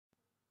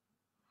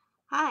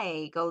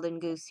Hi, Golden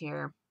Goose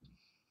here.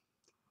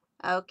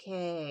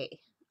 Okay,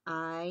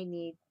 I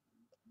need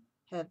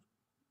have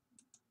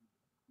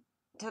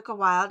took a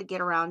while to get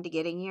around to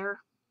getting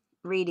your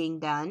reading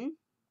done,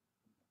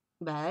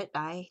 but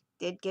I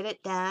did get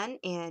it done,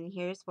 and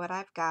here's what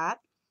I've got.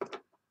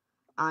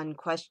 On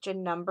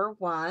question number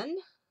 1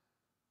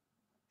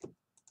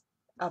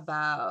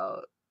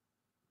 about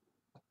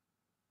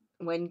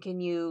when can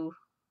you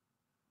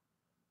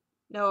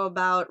know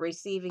about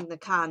receiving the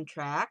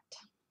contract,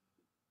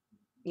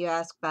 you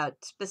ask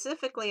about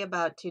specifically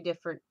about two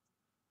different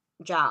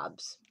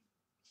jobs.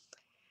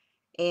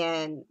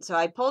 And so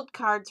I pulled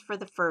cards for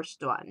the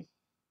first one.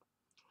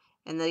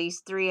 And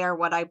these three are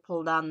what I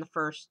pulled on the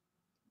first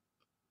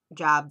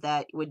job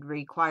that would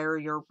require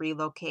your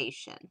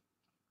relocation.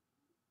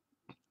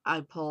 I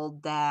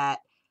pulled that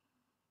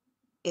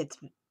it's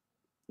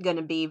going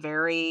to be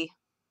very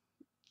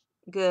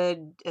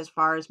good as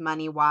far as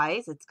money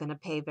wise. It's going to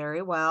pay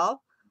very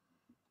well,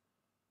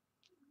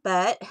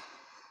 but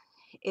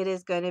it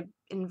is going to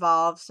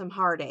involve some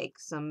heartache,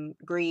 some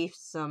grief,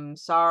 some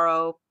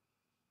sorrow,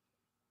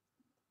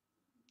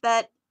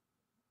 but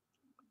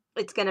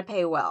it's going to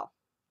pay well.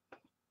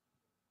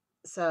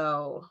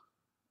 So,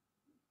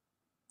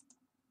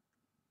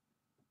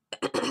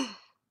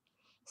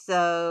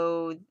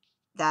 so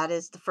that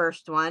is the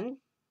first one.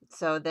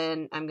 So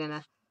then I'm going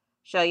to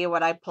show you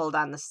what I pulled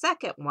on the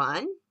second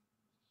one.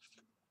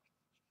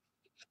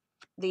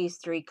 These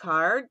three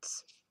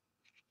cards.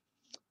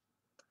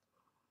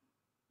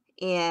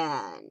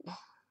 And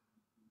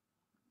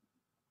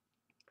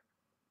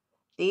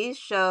these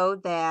show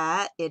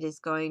that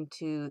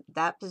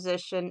that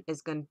position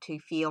is going to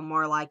feel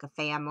more like a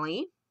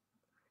family.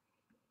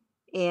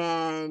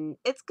 And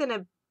it's going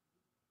to,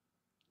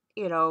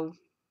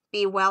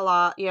 be well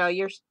off.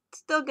 You're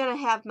still going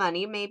to have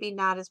money, maybe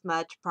not as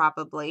much,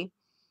 probably.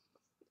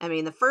 I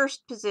mean, the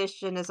first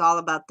position is all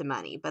about the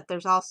money, but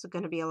there's also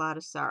going to be a lot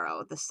of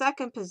sorrow. The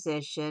second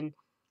position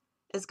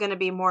is going to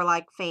be more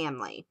like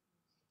family.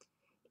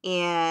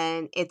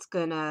 And it's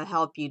going to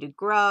help you to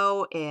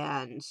grow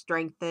and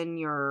strengthen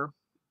your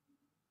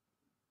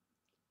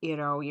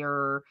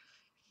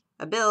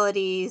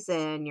abilities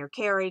and your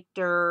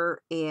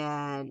character,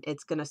 and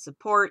it's going to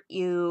support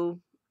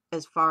you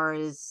as far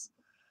as,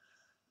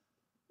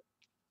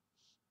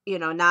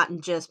 not in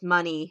just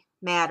money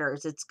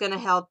matters. It's going to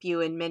help you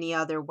in many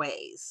other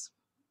ways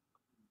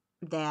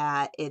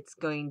that it's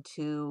going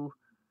to,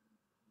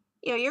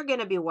 you're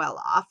going to be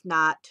well off,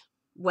 not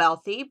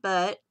wealthy,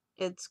 but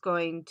it's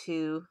going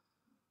to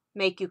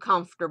make you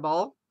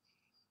comfortable.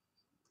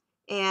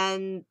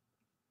 And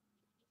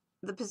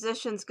the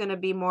position's going to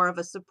be more of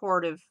a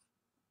supportive,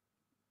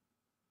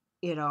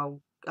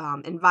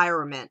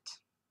 environment.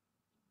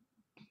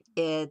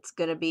 It's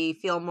going to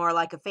feel more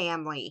like a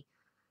family.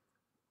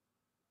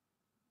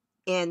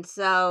 And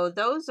so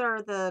those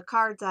are the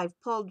cards I've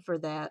pulled for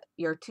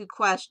your two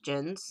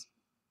questions.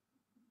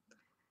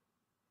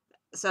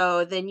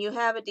 So then you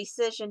have a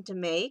decision to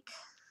make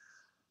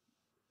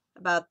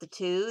about the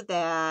two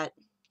that,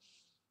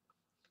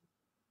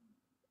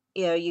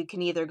 you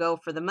can either go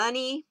for the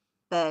money,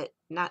 but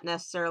not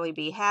necessarily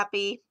be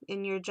happy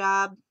in your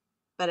job.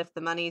 But if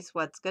the money's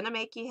what's going to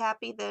make you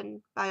happy,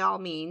 then by all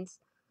means.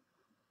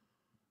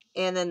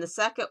 And then the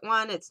second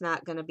one, money's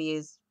not going to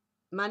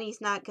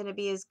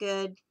be as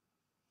good,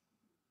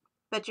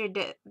 but you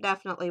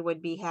definitely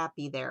would be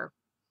happy there.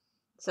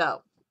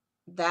 So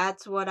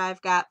that's what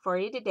I've got for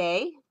you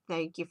today.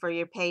 Thank you for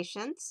your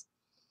patience,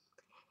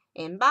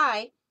 and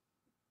bye.